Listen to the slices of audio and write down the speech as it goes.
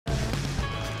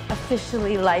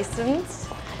Officially licensed.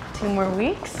 2 more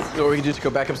weeks. Or we could just go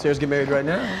back upstairs and get married right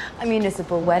now. A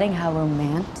municipal wedding, how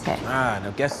romantic. Ah,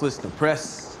 no guest list, no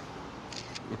press.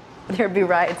 There'd be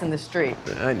riots in the street.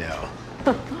 I know.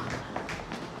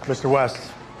 Mr.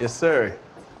 West. Yes, sir.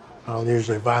 I don't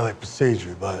usually violate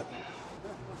procedure, but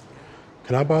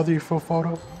can I bother you for a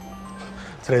photo?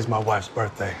 Today's my wife's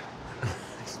birthday.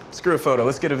 Screw a photo.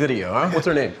 Let's get a video, huh? What's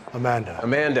her name? Amanda.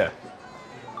 Amanda.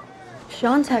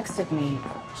 Shaun texted me.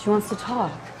 She wants to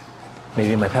talk.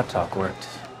 Maybe my pep talk worked.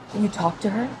 You talked to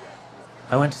her?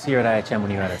 I went to see her at IHM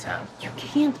when you were out of town. You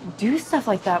can't do stuff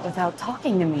like that without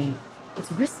talking to me.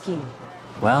 It's risky.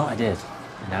 Well, I did.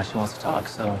 And now she wants to talk,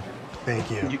 so... Thank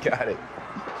you. You got it.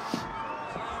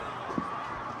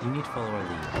 You need to follow our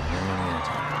lead. You're running out of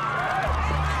time.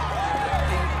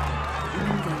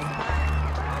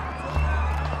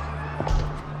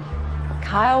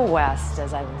 Kyle West,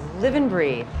 as I live and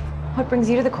breathe. What brings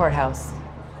you to the courthouse?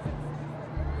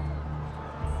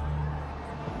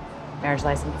 Marriage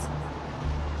license.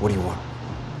 What do you want?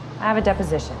 I have a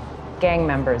deposition. Gang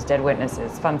members, dead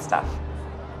witnesses, fun stuff.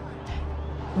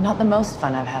 Not the most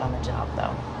fun I've had on the job,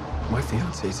 though. My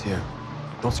fiance's here.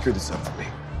 Don't screw this up for me.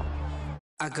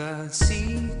 I got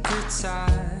secrets I